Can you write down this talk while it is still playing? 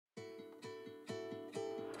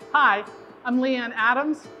Hi, I'm Leanne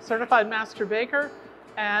Adams, Certified Master Baker,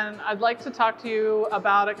 and I'd like to talk to you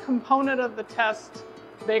about a component of the test,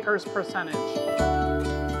 baker's percentage.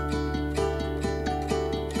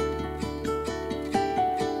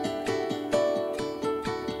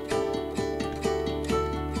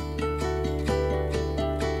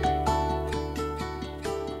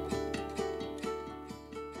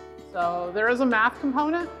 So there is a math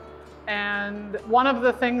component, and one of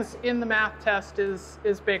the things in the math test is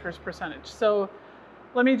baker's percentage. So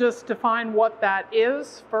let me just define what that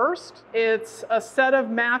is first. It's a set of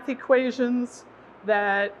math equations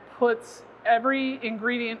that puts every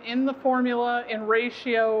ingredient in the formula in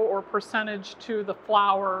ratio or percentage to the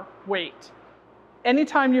flour weight.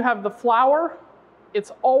 Anytime you have the flour,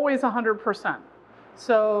 it's always 100%.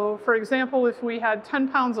 So for example, if we had 10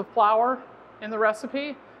 pounds of flour in the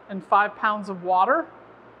recipe and 5 pounds of water,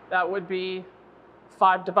 that would be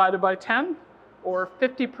 5 divided by 10, or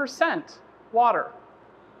 50% water.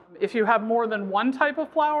 If you have more than one type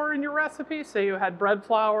of flour in your recipe, say you had bread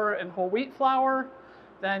flour and whole wheat flour,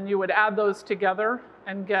 then you would add those together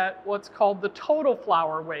and get what's called the total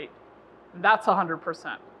flour weight. That's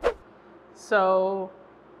 100%. So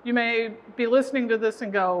you may be listening to this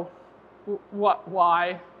and go,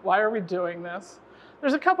 why? Why are we doing this?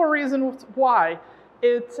 There's a couple reasons why.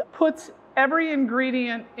 It puts every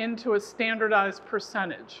ingredient into a standardized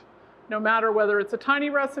percentage, no matter whether it's a tiny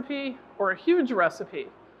recipe or a huge recipe.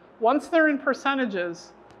 Once they're in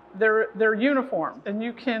percentages, they're uniform, and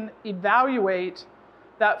you can evaluate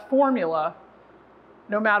that formula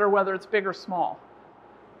no matter whether it's big or small.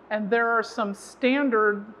 And there are some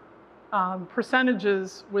standard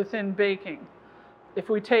percentages within baking. If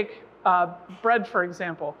we take bread, for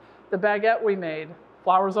example, the baguette we made,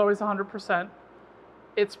 flour is always 100%.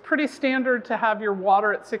 It's pretty standard to have your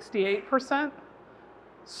water at 68%,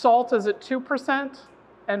 salt is at 2%,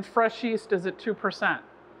 and fresh yeast is at 2%.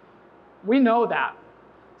 We know that.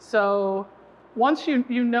 So once you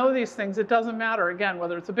know these things, it doesn't matter, again,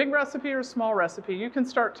 whether it's a big recipe or a small recipe, you can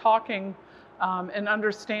start talking and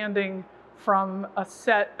understanding from a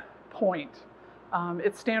set point.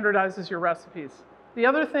 It standardizes your recipes. The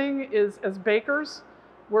other thing is, as bakers,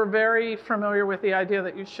 we're very familiar with the idea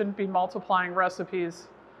that you shouldn't be multiplying recipes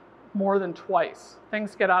more than twice.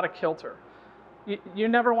 Things get out of kilter. You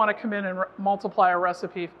never want to come in and multiply a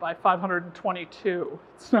recipe by 522.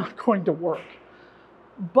 It's not going to work.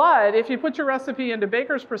 But if you put your recipe into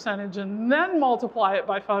baker's percentage and then multiply it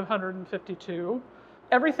by 552,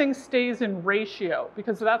 everything stays in ratio,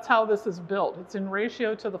 because that's how this is built. It's in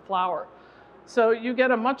ratio to the flour. So you get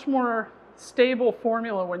a much more stable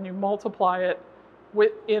formula when you multiply it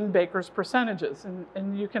in baker's percentages,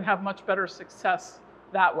 and you can have much better success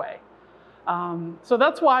that way. So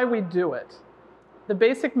that's why we do it. The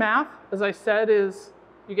basic math, as I said, is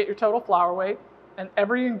you get your total flour weight, and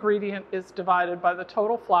every ingredient is divided by the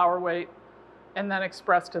total flour weight and then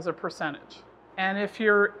expressed as a percentage. And if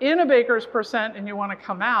you're in a baker's percent and you want to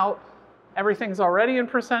come out, everything's already in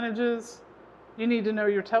percentages, you need to know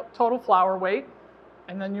your total flour weight,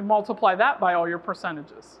 and then you multiply that by all your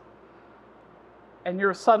percentages. And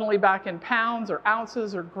you're suddenly back in pounds or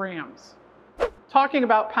ounces or grams. Talking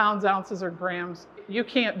about pounds, ounces, or grams, you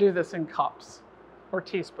can't do this in cups or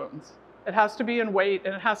teaspoons. It has to be in weight,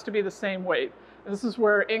 and it has to be the same weight. And this is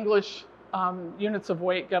where English units of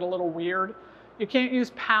weight get a little weird. You can't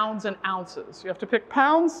use pounds and ounces. You have to pick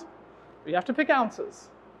pounds, or you have to pick ounces.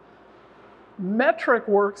 Metric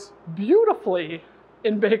works beautifully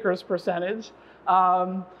in baker's percentage.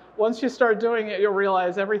 Once you start doing it, you'll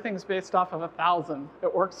realize everything's based off of 1,000.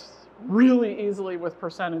 It works really easily with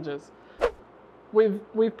percentages.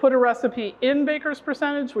 We've put a recipe in baker's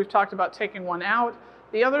percentage. We've talked about taking one out.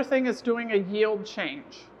 The other thing is doing a yield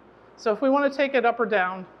change. So if we want to take it up or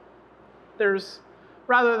down,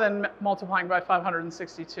 rather than multiplying by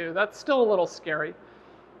 562, that's still a little scary.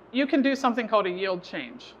 You can do something called a yield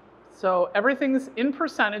change. So everything's in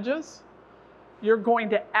percentages. You're going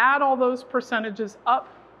to add all those percentages up,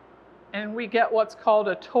 and we get what's called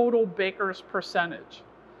a total baker's percentage.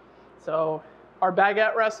 So our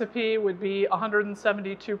baguette recipe would be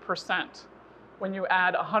 172% when you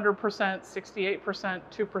add 100%, 68%, 2%,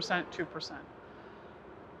 2%.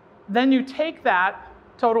 Then you take that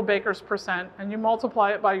total baker's percent and you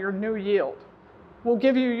multiply it by your new yield. We'll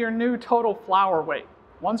give you your new total flour weight.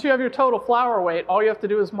 Once you have your total flour weight, all you have to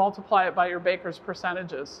do is multiply it by your baker's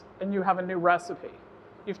percentages, and you have a new recipe.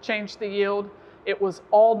 You've changed the yield. It was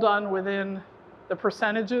all done within the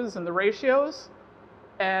percentages and the ratios,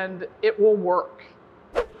 and it will work.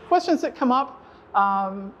 Questions that come up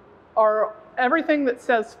are everything that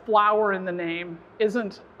says flour in the name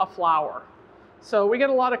isn't a flour. So we get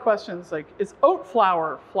a lot of questions like, is oat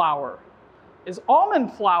flour flour? Is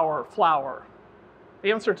almond flour flour?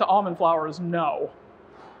 The answer to almond flour is no.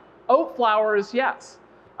 Oat flour is yes.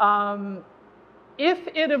 If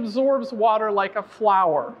it absorbs water like a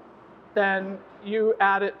flour, then you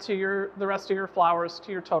add it to the rest of your flours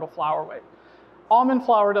to your total flour weight. Almond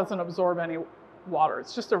flour doesn't absorb any water.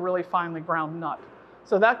 It's just a really finely ground nut.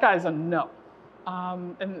 So that guy's a no.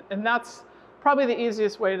 And that's probably the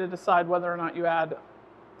easiest way to decide whether or not you add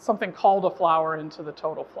something called a flour into the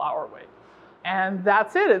total flour weight. And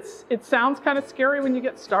that's it. It sounds kind of scary when you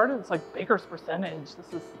get started. It's like baker's percentage.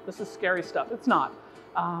 This is scary stuff. It's not.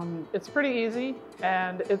 It's pretty easy,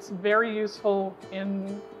 and it's very useful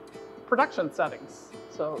in production settings.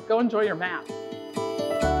 So go enjoy your math.